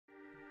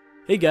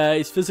Hey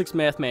guys,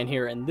 PhysicsMathMan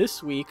here, and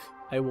this week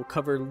I will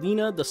cover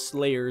Lina the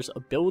Slayer's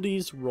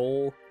abilities,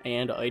 role,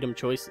 and item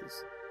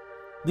choices.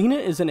 Lina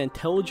is an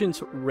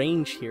intelligence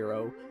range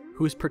hero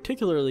who is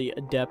particularly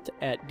adept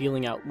at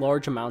dealing out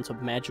large amounts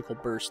of magical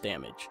burst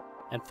damage,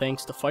 and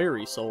thanks to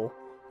Fiery Soul,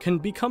 can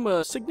become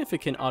a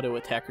significant auto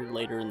attacker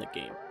later in the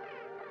game.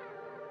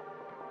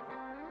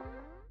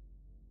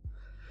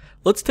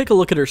 Let's take a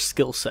look at her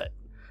skill set.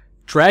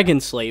 Dragon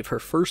Slave, her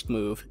first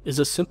move, is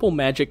a simple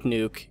magic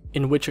nuke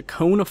in which a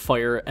cone of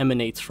fire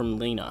emanates from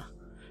Lina,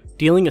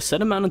 dealing a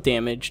set amount of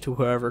damage to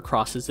whoever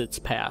crosses its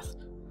path.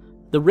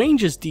 The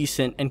range is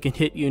decent and can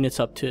hit units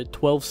up to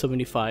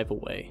 1275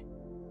 away.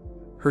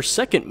 Her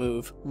second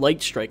move,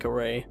 Light Strike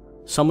Array,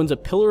 summons a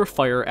pillar of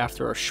fire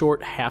after a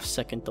short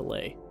half-second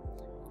delay.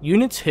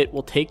 Units hit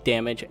will take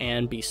damage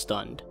and be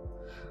stunned.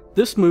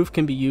 This move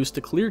can be used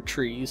to clear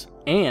trees,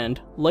 and,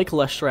 like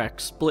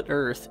Leshrek's Split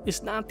Earth,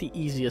 is not the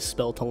easiest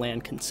spell to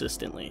land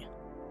consistently.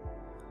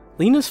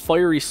 Lina's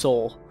Fiery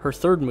Soul, her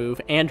third move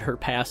and her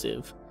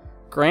passive,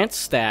 grants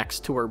stacks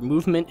to her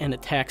movement and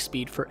attack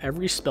speed for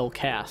every spell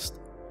cast.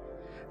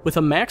 With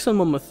a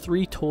maximum of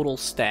 3 total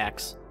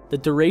stacks, the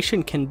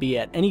duration can be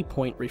at any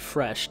point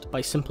refreshed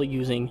by simply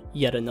using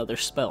yet another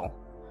spell.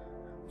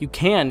 You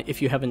can,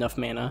 if you have enough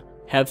mana,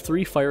 have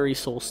 3 Fiery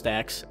Soul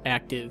stacks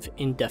active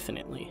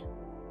indefinitely.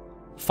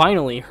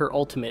 Finally, her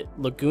ultimate,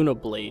 Laguna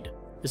Blade,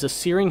 is a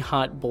searing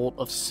hot bolt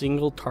of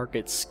single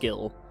target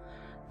skill,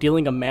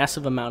 dealing a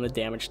massive amount of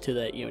damage to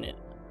that unit.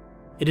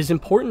 It is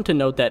important to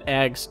note that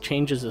Ags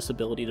changes this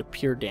ability to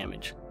pure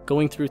damage,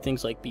 going through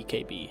things like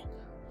BKB.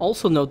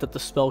 Also note that the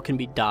spell can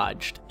be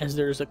dodged, as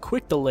there is a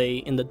quick delay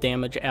in the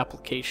damage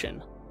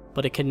application,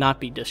 but it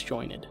cannot be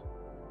disjointed.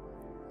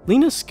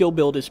 Lina's skill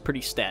build is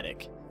pretty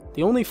static.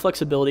 The only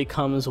flexibility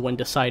comes when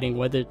deciding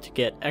whether to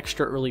get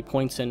extra early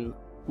points in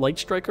Light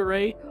Strike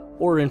Array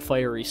or in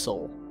Fiery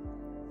Soul.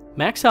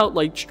 Max out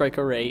Light Strike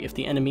Array if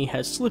the enemy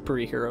has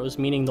slippery heroes,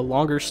 meaning the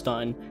longer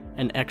stun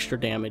and extra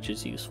damage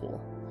is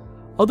useful.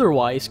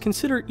 Otherwise,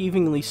 consider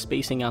evenly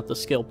spacing out the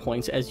skill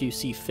points as you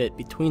see fit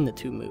between the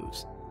two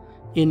moves.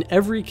 In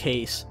every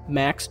case,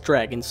 max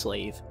Dragon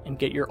Slave and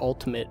get your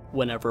ultimate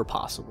whenever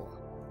possible.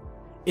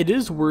 It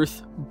is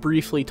worth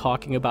briefly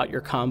talking about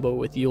your combo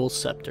with Euls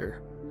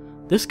Scepter.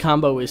 This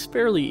combo is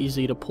fairly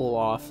easy to pull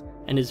off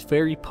and is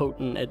very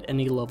potent at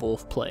any level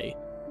of play.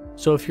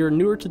 So if you're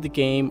newer to the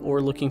game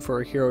or looking for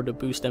a hero to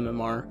boost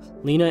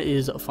MMR, Lina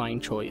is a fine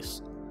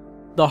choice.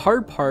 The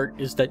hard part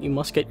is that you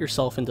must get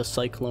yourself into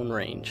Cyclone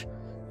range.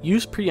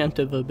 Use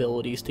preemptive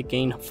abilities to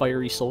gain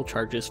Fiery Soul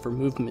charges for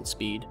movement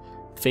speed,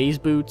 phase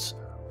boots,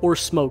 or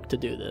smoke to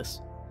do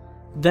this.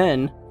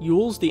 Then,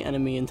 Euls the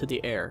enemy into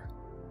the air.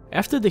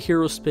 After the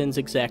hero spins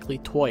exactly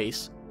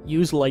twice,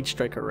 use Light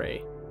Strike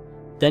Array.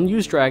 Then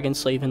use Dragon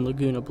Slave and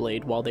Laguna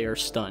Blade while they are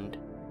stunned.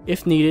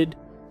 If needed,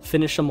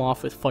 finish them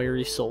off with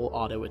Fiery Soul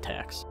auto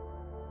attacks.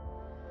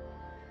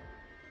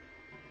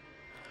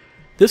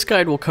 This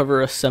guide will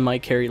cover a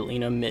semi-carry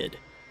Lina mid,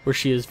 where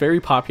she is very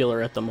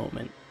popular at the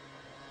moment.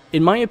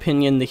 In my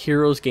opinion, the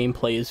hero's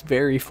gameplay is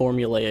very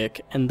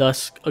formulaic and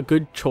thus a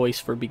good choice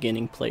for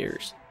beginning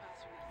players.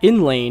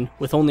 In lane,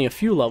 with only a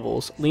few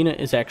levels, Lina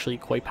is actually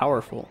quite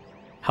powerful.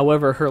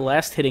 However, her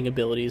last hitting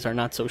abilities are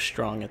not so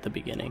strong at the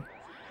beginning.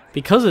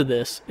 Because of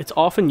this, it's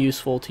often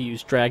useful to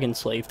use Dragon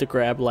Slave to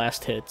grab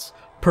last hits,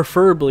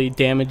 preferably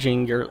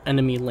damaging your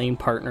enemy lane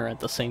partner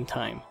at the same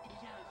time.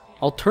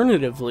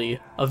 Alternatively,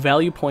 a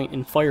value point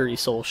in Fiery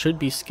Soul should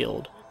be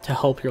skilled to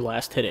help your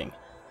last hitting.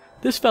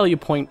 This value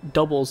point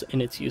doubles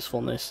in its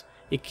usefulness.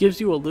 It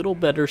gives you a little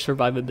better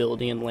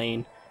survivability in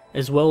lane,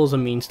 as well as a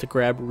means to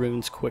grab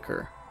runes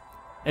quicker.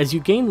 As you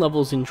gain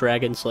levels in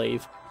Dragon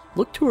Slave,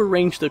 look to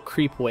arrange the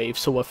creep wave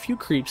so a few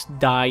creeps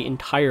die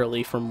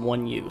entirely from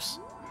one use.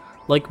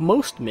 Like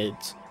most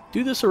mids,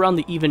 do this around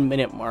the even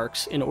minute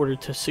marks in order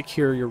to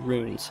secure your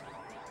runes.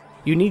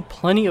 You need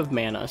plenty of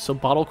mana, so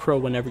bottle crow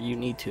whenever you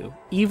need to,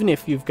 even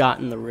if you've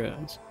gotten the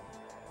runes.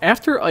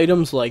 After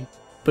items like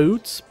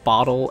boots,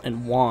 bottle,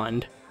 and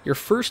wand, your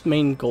first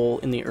main goal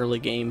in the early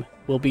game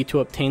will be to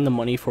obtain the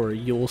money for a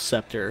Euls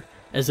Scepter,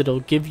 as it'll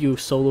give you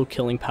solo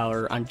killing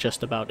power on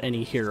just about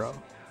any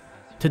hero.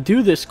 To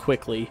do this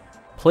quickly,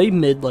 play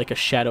mid like a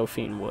Shadow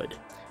Fiend would.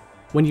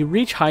 When you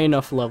reach high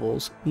enough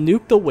levels,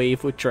 nuke the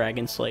wave with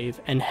Dragon Slave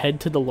and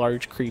head to the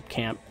large creep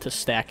camp to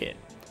stack it.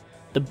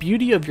 The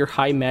beauty of your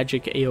high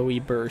magic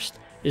AoE burst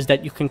is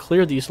that you can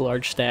clear these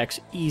large stacks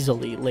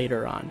easily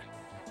later on.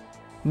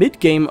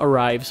 Mid-game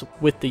arrives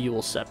with the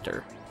Euls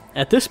Scepter.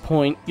 At this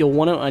point, you'll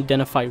want to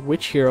identify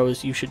which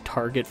heroes you should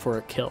target for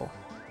a kill.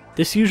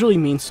 This usually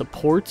means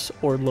supports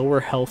or lower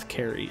health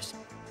carries.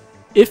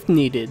 If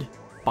needed,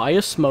 buy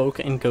a smoke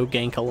and go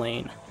gank a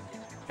lane.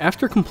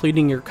 After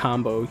completing your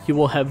combo, you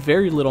will have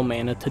very little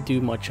mana to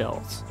do much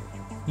else.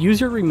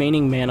 Use your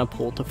remaining mana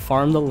pool to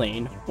farm the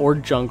lane or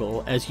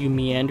jungle as you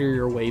meander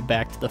your way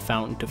back to the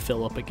fountain to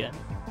fill up again.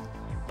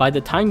 By the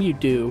time you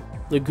do,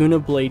 Laguna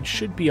Blade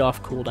should be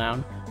off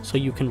cooldown, so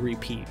you can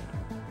repeat.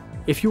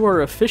 If you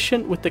are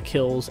efficient with the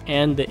kills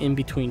and the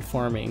in-between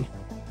farming,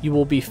 You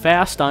will be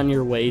fast on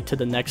your way to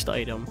the next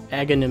item,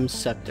 Aghanim's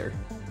Scepter.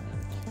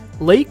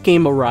 Late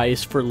game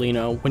arrives for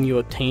Lina when you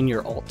obtain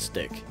your alt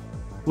stick.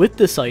 With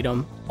this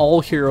item, all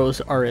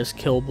heroes are as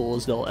killable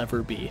as they'll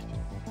ever be.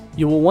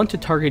 You will want to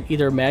target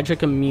either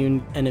magic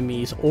immune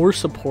enemies or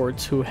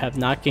supports who have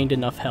not gained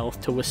enough health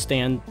to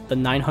withstand the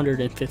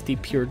 950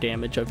 pure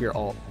damage of your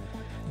ult.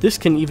 This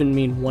can even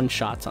mean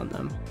one-shots on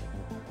them.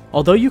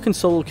 Although you can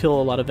solo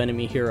kill a lot of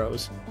enemy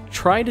heroes,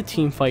 try to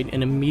teamfight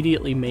and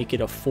immediately make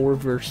it a 4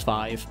 vs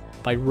 5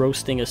 by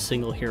roasting a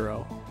single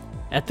hero.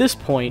 At this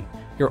point,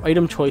 your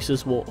item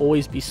choices will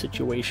always be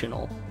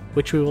situational,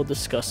 which we will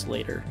discuss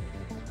later.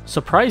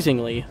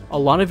 Surprisingly, a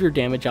lot of your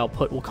damage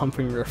output will come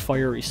from your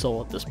fiery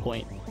soul at this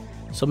point,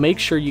 so make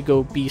sure you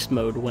go beast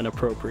mode when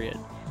appropriate.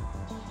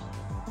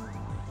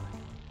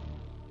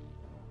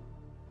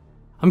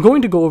 I'm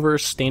going to go over a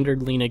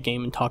standard Lina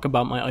game and talk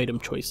about my item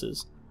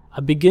choices.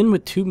 I begin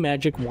with 2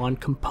 magic wand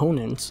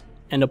components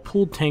and a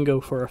pooled tango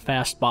for a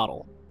fast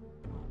bottle.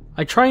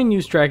 I try and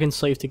use Dragon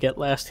Slave to get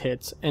last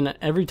hits, and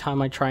every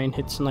time I try and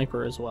hit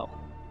sniper as well.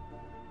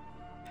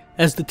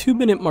 As the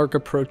 2-minute mark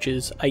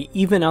approaches, I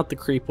even out the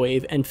creep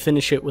wave and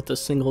finish it with a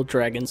single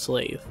Dragon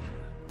Slave.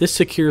 This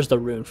secures the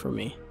rune for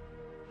me.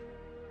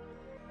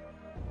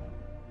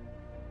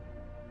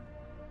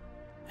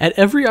 At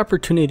every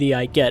opportunity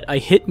I get, I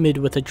hit mid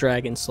with a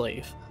Dragon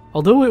Slave.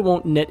 Although it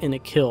won't net in a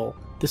kill,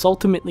 this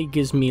ultimately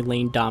gives me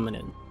lane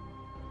dominant.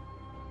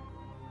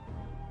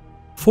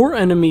 4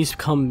 enemies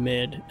come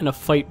mid and a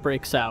fight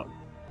breaks out.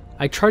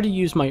 I try to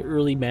use my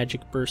early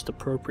magic burst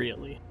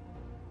appropriately.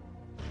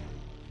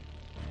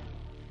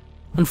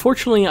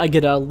 Unfortunately, I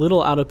get a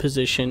little out of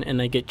position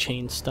and I get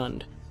chain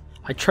stunned.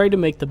 I try to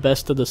make the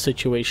best of the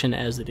situation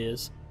as it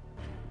is.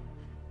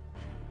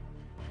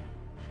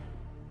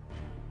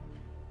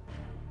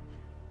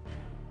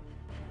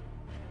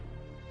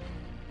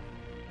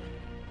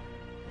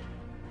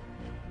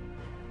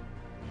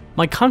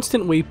 My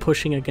constant wave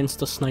pushing against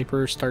the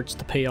sniper starts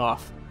to pay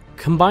off.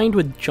 Combined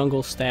with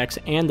jungle stacks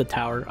and the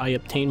tower, I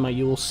obtain my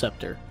Euls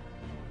Scepter.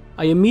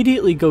 I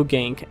immediately go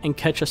gank and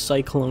catch a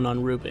cyclone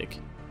on Rubik.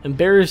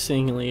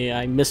 Embarrassingly,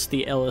 I miss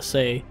the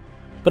LSA,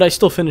 but I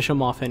still finish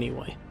him off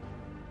anyway.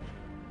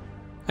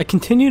 I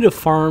continue to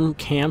farm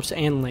camps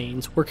and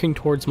lanes, working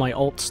towards my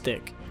alt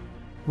stick.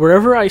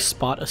 Wherever I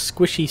spot a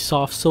squishy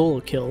soft solo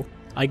kill,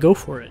 I go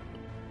for it.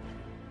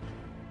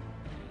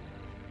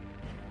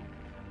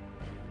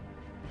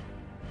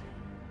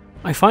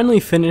 I finally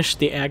finished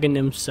the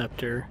Aghanim's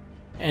Scepter,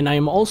 and I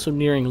am also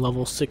nearing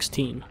level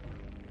 16.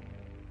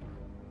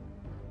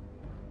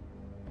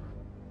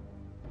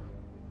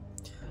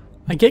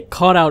 I get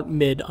caught out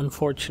mid,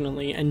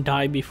 unfortunately, and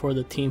die before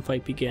the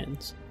teamfight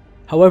begins.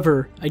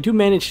 However, I do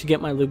manage to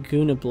get my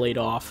Laguna Blade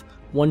off,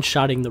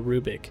 one-shotting the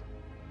Rubik.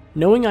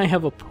 Knowing I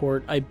have a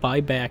port, I buy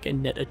back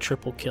and net a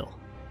triple kill.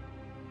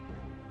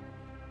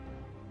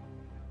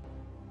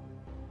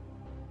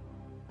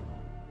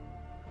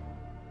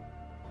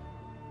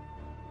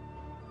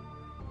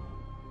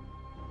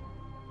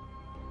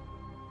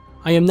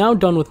 I am now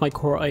done with my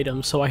core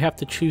items, so I have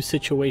to choose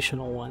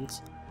situational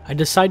ones. I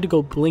decide to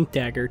go Blink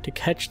Dagger to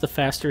catch the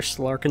faster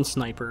Slark and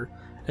Sniper,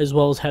 as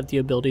well as have the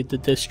ability to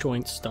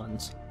disjoint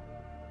stuns.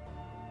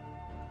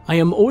 I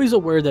am always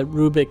aware that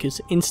Rubik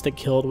is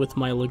insta-killed with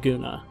my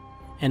Laguna,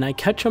 and I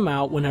catch him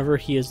out whenever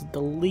he is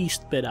the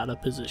least bit out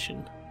of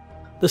position.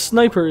 The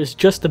Sniper is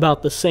just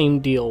about the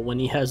same deal when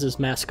he has his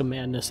Mask of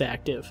Madness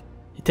active.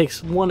 It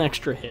takes one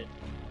extra hit.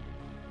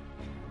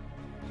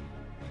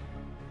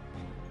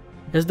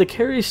 As the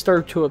carries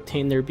start to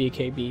obtain their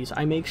BKBs,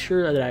 I make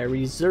sure that I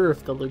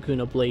reserve the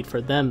Laguna Blade for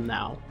them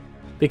now,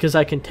 because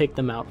I can take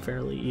them out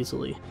fairly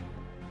easily.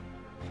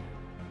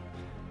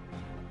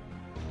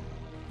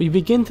 We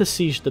begin to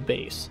siege the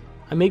base.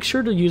 I make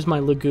sure to use my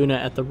Laguna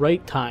at the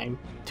right time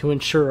to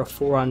ensure a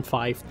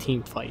 4-on-5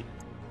 team fight.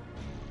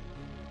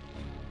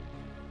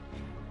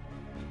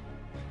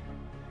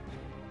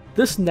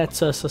 This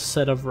nets us a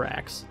set of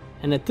racks,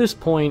 and at this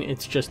point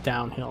it's just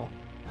downhill.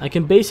 I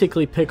can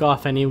basically pick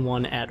off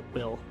anyone at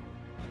will.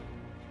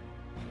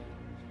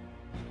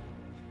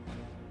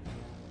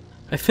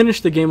 I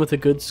finished the game with a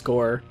good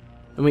score,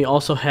 and we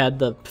also had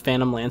the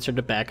Phantom Lancer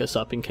to back us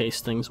up in case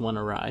things went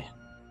awry.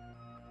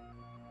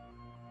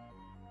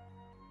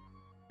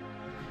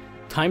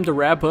 Time to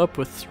wrap up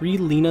with 3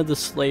 Lina the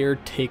Slayer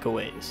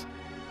takeaways.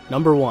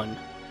 Number 1.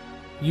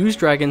 Use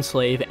Dragon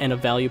Slave and a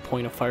value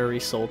point of Fiery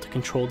Soul to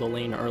control the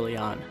lane early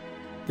on.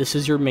 This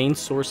is your main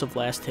source of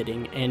last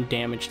hitting and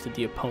damage to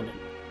the opponent.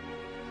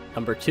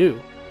 Number 2.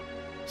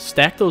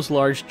 Stack those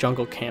large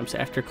jungle camps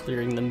after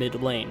clearing the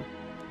mid lane.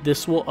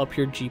 This will up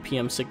your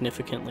GPM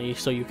significantly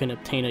so you can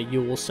obtain a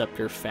Euls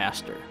Scepter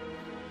faster.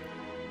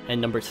 And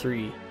number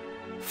 3.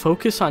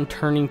 Focus on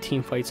turning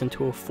teamfights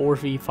into a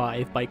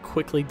 4v5 by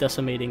quickly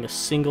decimating a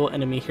single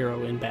enemy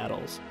hero in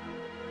battles.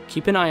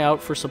 Keep an eye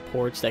out for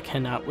supports that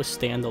cannot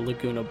withstand the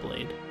Laguna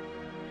Blade.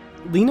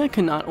 Lina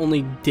can not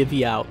only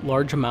divvy out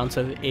large amounts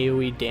of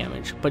AoE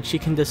damage, but she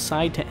can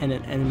decide to end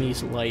an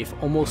enemy's life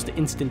almost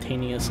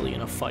instantaneously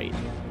in a fight.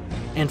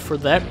 And for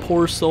that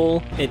poor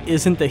soul, it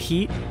isn't the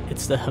heat,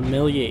 it's the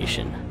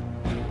humiliation.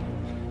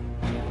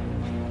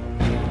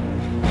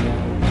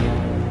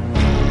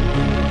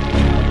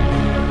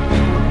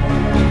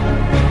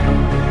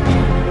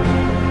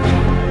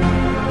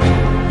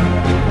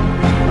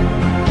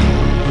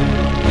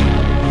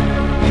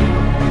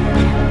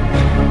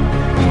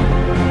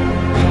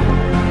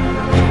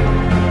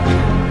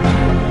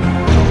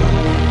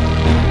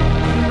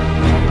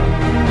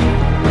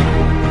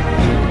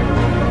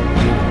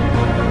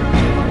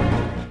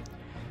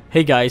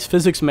 Hey guys,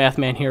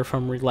 PhysicsMathMan here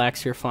from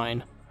Relax You're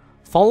Fine.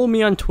 Follow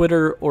me on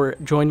Twitter or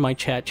join my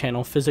chat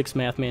channel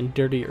PhysicsMathMan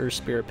Dirty Earth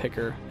Spirit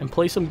Picker and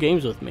play some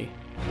games with me.